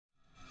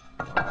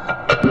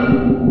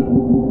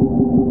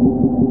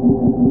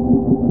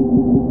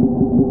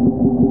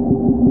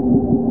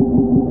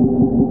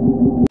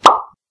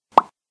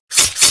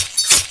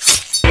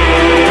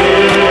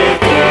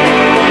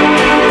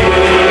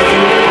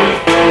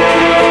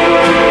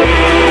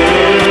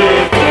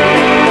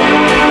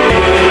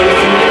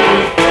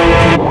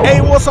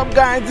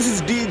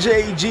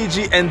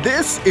and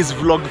this is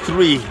vlog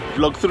 3.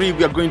 Vlog 3,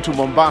 we are going to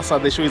Mombasa.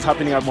 The show is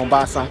happening at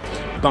Mombasa.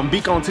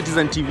 Bambika on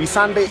Citizen TV,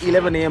 Sunday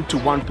 11 a.m. to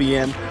 1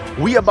 p.m.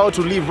 We are about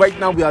to leave. Right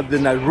now we are at the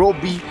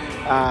Nairobi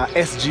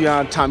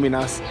SGR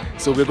terminus.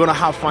 So we're gonna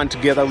have fun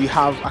together. We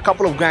have a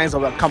couple of guys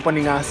that are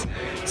accompanying us.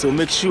 So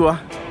make sure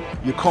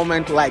you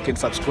comment, like, and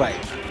subscribe.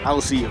 I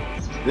will see you.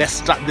 Let's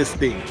start this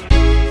thing.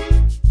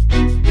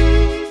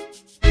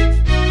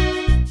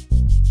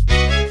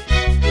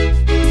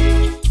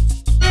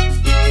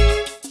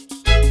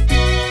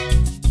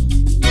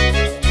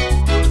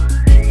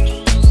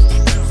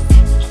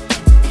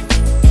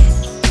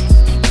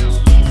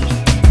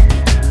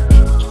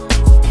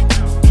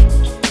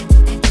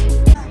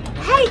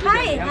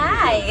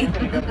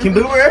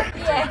 Kimberly?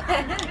 Yeah.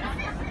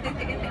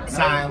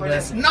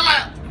 Silence.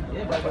 Not!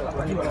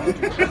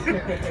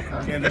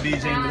 And the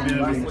DJ in the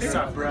building. What's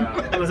up, bro?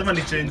 Oh,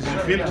 somebody changed the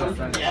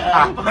filter.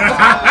 Yeah.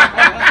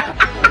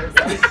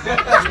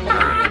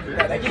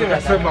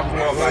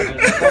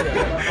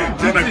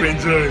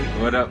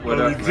 What up, what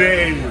up?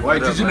 Why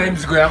did you name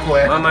mzigo yako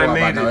wewe? Mama, I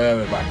made it.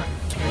 Wewe bana.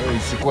 Wewe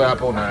sikuwa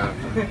hapa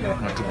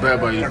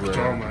unatubeba hivyo.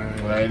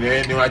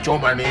 Ni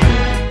wachoma ni.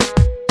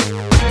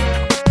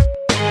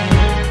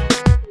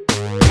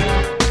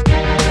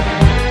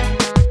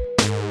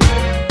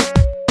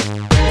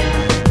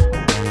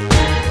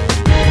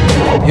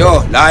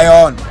 Yo,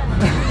 Lion.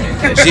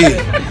 G.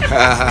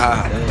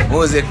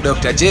 Music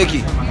Dr.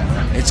 Jeki.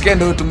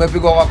 Ndo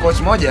tumepigwa kwa coach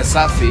moja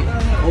safi.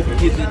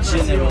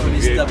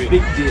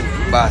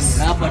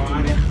 Bas.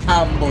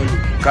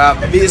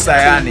 Kabisa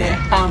yani.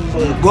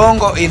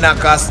 Mgongo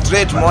inakaa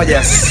straight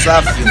moja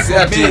safi. Si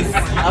ati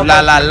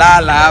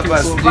la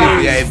hapa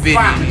strip ya EP.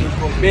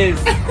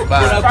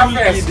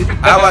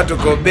 Hawa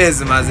tuko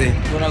base maze.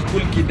 Kuna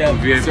cool kidam.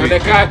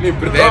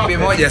 VIP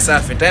moja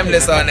safi.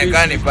 Timeless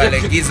haonekani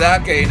pale. Giza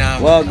yake ina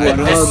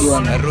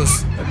ruhusa.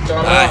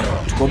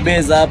 Tuko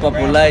base hapa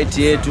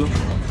polite yetu.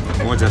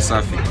 Moja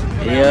safi.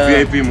 Yeah.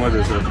 VIP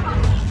moja safi.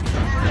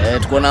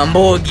 Tuko na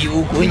mbogi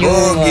huko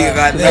nyuma. Mbogi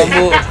kadhe.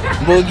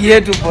 Mbogi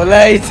yetu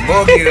polite.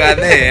 Mbogi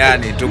kadhe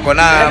yani tuko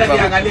na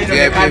hapa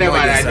VIP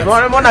moja safi.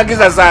 Mbona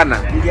giza sana?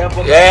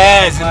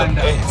 Yes.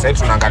 Sasa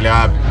tunaangalia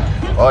wapi?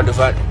 Oh,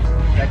 Dubai.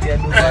 Kati ya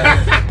Dubai.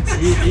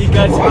 Hii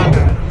kati.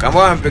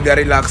 Kama ampiga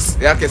relax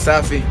yake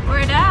safi.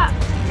 Word up.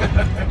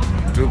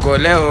 Tuko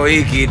leo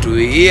hii kitu.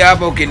 Hii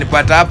hapa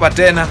ukinipata hapa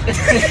tena.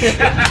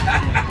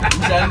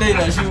 Mshande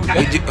inashuka.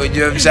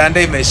 Ujue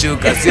mshande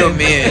imeshuka, sio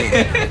mimi.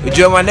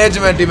 Ujue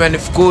management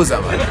imenifukuza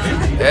bana.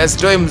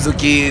 Story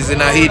mzuki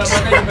zina hit.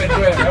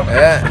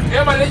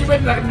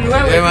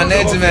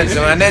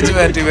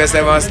 Management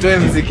imesema story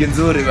muziki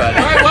nzuri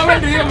bana.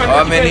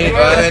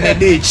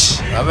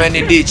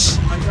 Wameni ditch.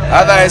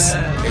 Otherwise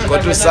iko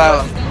tu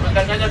sawa.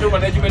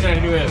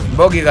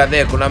 Mbogi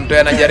kadhe kuna mtu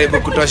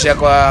anajaribu kutoshia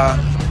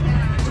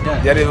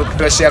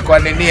kwa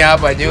nini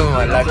hapa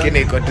nyuma,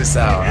 lakini iko tu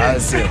sawa.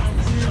 Sio.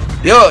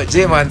 Yo,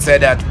 J-Man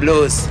said that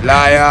blues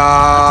lion.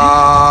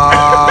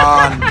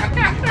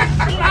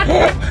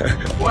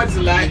 What's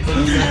lion?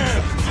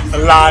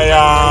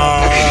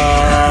 Lion.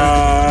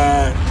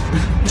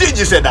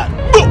 Gigi said that.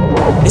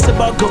 It's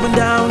about going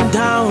down,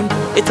 down.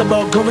 It's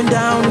about going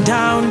down,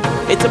 down.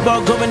 It's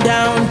about going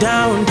down,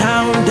 down,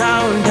 down,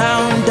 down,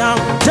 down, down.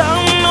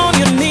 Down on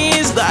your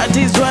knees, that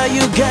is where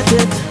you get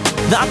it.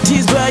 That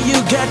is where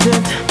you get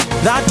it.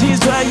 That is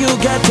where you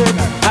get it.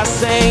 I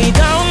say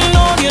down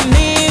on your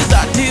knees,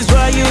 that is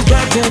where you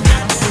get it.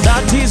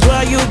 That is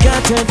where you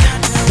get it.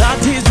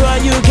 That is where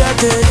you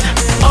get it.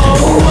 Oh, oh,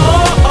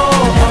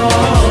 oh,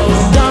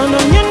 oh. Down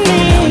on your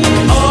knees.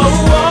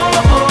 Oh, oh,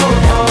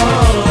 oh,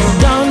 oh.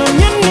 Down on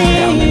your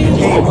knees.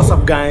 Hey, what's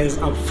up guys?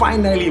 I'm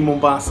finally in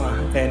Mombasa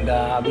and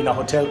I'm in a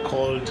hotel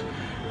called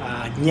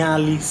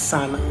Nyali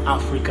Sun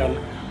African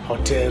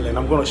Hotel, and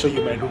I'm going to show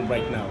you my room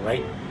right now,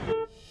 right?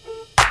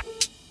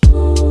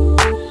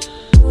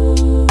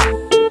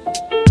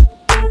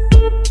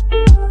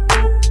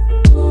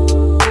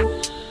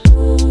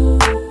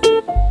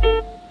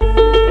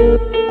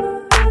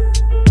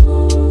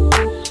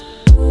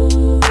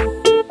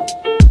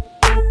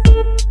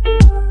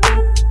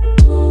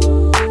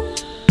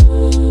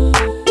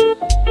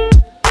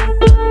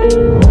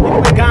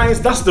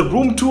 That's the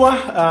room tour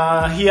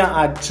here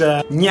at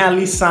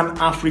Nyali Sun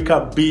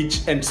Africa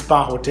Beach and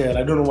Spa Hotel.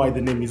 I don't know why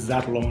the name is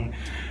that long,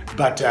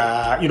 but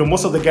you know,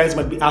 most of the guys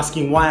might be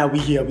asking why are we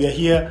here. We are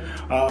here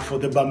for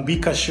the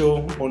Bambika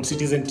show on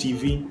Citizen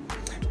TV,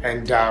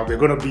 and we're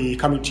going to be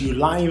coming to you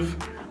live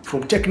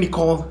from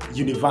Technical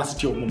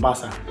University of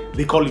Mombasa.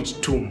 They call it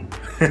TUM.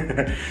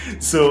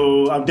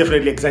 So I'm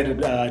definitely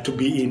excited to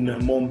be in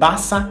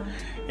Mombasa,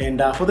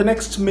 and for the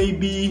next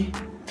maybe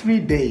 3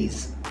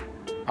 days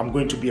I'm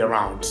going to be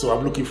around, so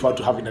I'm looking forward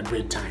to having a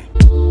great time.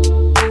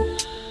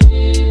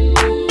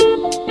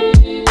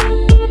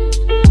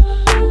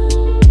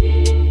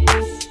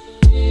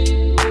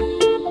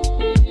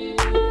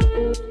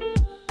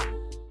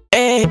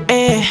 Hey,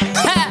 hey.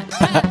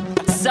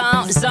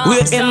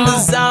 We're in the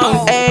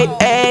zone, hey,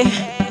 hey.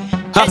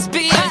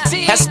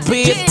 SPT,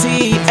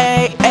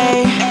 hey,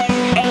 hey.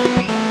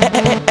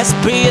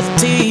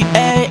 SPT,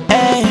 hey.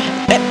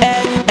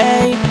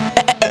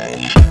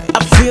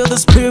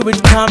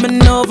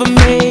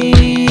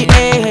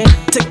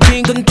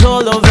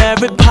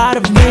 part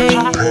of me.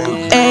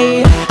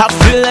 Ay, I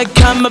feel like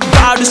I'm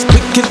about to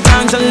speak in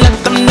tongues and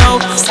let them know.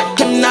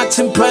 Second act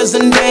in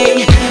present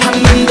day,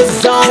 I'm in the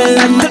zone.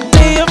 Like the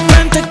day of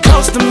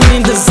Pentecost, I'm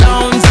in the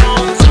zone.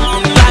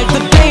 Like the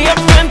day of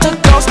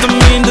Pentecost,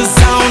 I'm in the zone.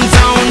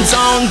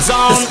 The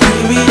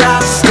Spirit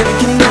has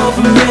taken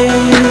over me.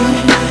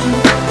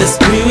 The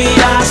Spirit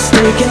has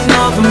taken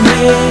over me.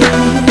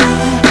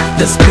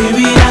 The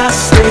Spirit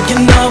has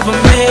taken over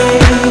me.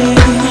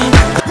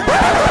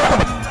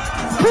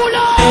 Pull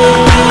up!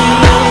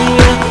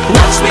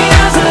 Watch me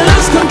as I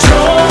lose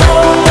control.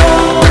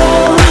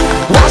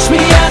 Watch me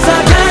as I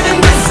get in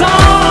the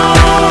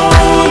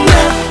zone.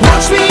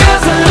 Watch me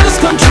as I lose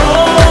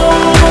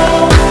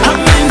control.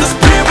 I'm in the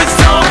Spirit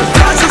zone.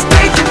 God is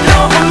taking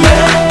over me.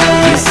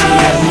 You see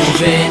I'm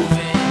moving.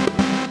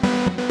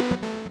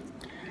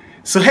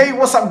 So hey,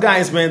 what's up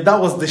guys, man? That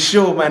was the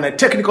show, man, at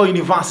Technical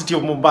University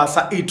of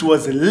Mombasa. It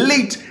was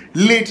lit.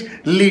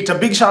 A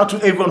big shout out to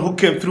everyone who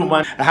came through,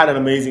 man. I had an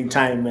amazing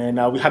time, man.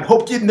 We had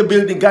Hope Kid in the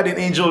building, Guardian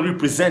Angel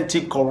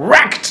representing,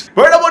 correct.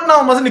 Right about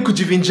now, Mazani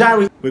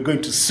Kujivinjari, we're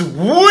going to swim.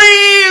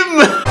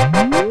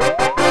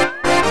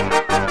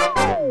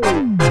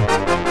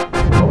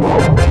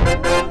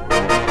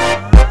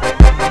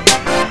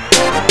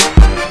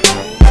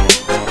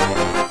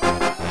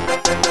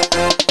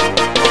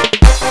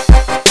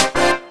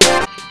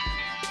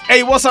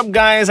 Hey, what's up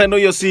guys? I know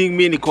you're seeing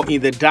me in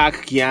the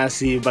dark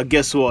kiasi, but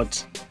guess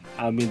what?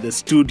 I'm in the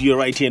studio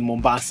right here in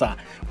Mombasa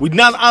with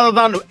none other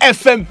than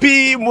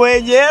FMP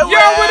mwenyewe. Yo,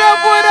 what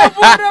up?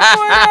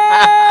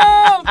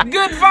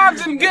 Good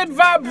vibes and good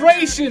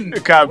vibration.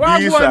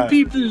 Kabisa.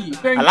 People.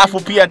 Alafu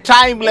pia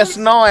Timeless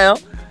Noel.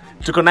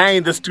 Tuko naye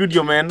in the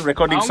studio, man,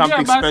 recording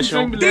something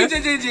special.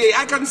 DJ JJ,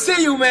 I can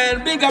see you,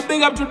 man. Big up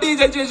to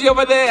DJ JJ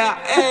over there.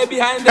 Hey,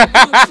 behind the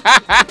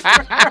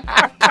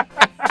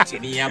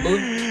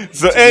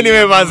So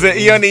anyway, manze,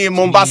 hiyo ni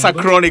Mombasa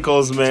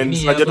Chronicles, man.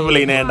 Sajua tu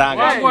vile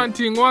inaendaga.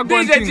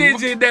 DJ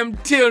JJ, them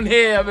tune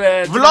here,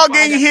 man.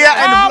 Vlogging here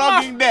and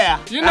vlogging there.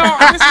 You know,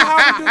 this is how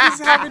we do, this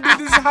is how we do,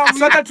 this is how we do.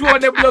 So that you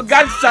want to vlog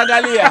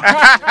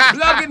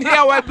vlogging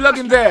here while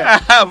vlogging there.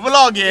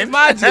 Vlogging.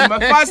 Imagine, my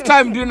first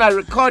time doing a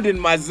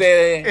recording, Maze.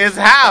 Is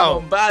how?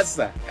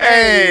 Mombasa.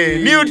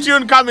 Hey, new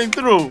tune coming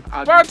through.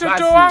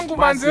 Watoto wangu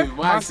manze.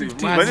 Massive.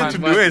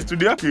 Manze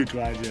studio yako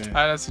itwaje?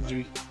 Ala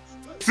sijui.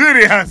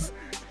 Serious?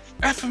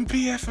 FMP.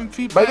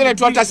 By the way,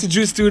 to hata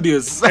sijui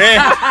studios.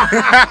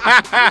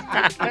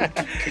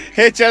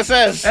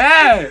 HSS.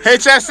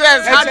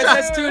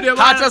 HSS studio.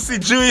 Hata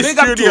sijui studios. Big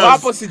up to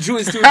hapo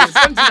sijui studios.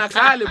 Sasa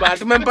kali ba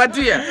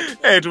tumempatia.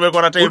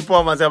 Tumekuwa na time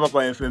poa mazee hapa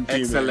kwa FMP.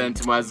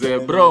 Excellent mazee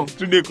bro.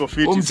 Studio iko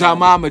fit.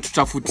 Jamaa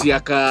ametutafutia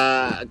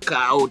ka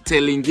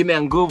hotel nyingine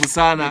ya nguvu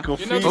sana.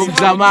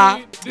 Jamaa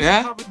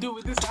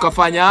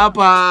tukafanya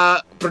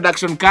hapa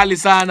production kali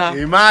sana.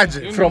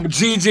 Imagine from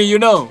GG, you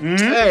know.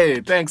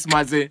 Hey, thanks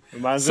maze.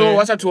 So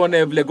wacha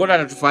tuone vile God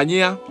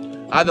anatufanyia.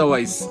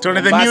 Otherwise,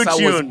 tuone the new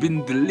tune has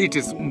been the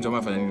latest.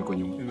 Jamaa fanya nini kwa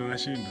nyuma? Ndio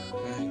nashinda.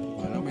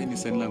 Wala ni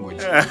sign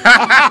language.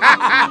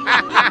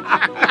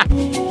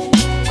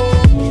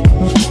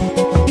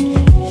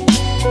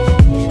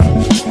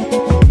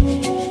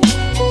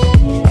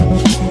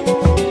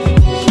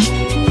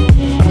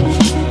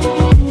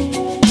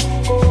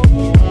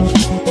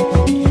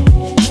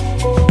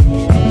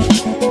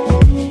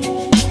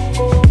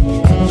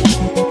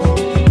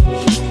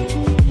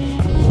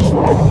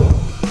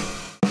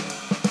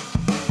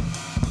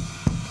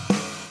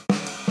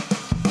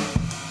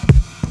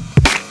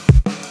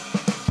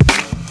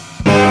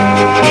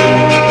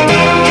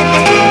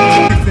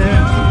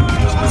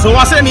 So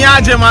wase ni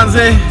aje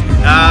manze,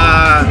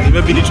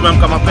 imebidi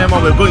tumemka mapema.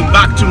 We're going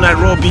back to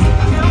Nairobi.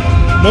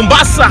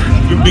 Mombasa,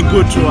 you've been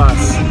good to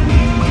us.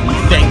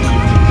 Thank you.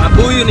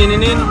 Mabuyu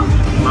nini?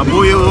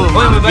 Mabuyu,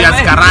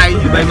 viazi karai.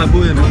 Buy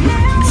mabuyu.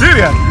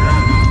 Serious?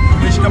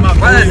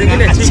 Wala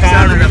zingine chips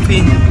sana na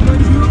pini.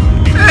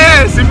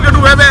 Simke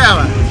tubebea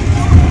ba.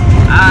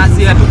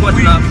 Si hatukuwa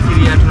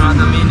tunafikiria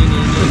tunawadhamini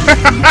nini.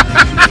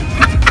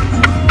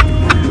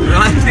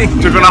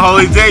 Tuko na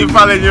holiday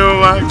pale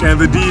nyuma, and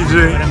the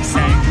DJ.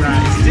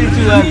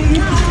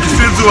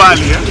 Still too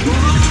early.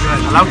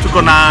 Alafu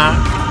tuko na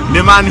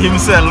the man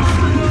himself.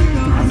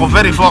 Ako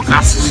very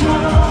focused.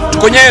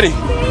 Tuko Nyeri.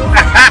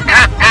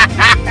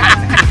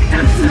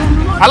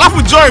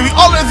 Alafu Joy, we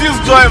always use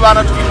Joy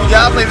bana tukikuja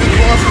hapa hivi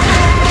kwa.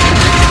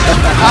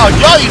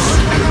 Joyce.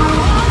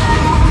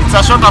 It's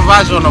a shorter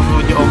version of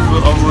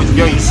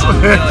Joyce.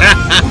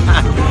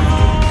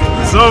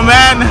 So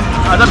man, I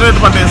don't know if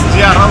it's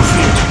SGR, I'll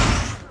see.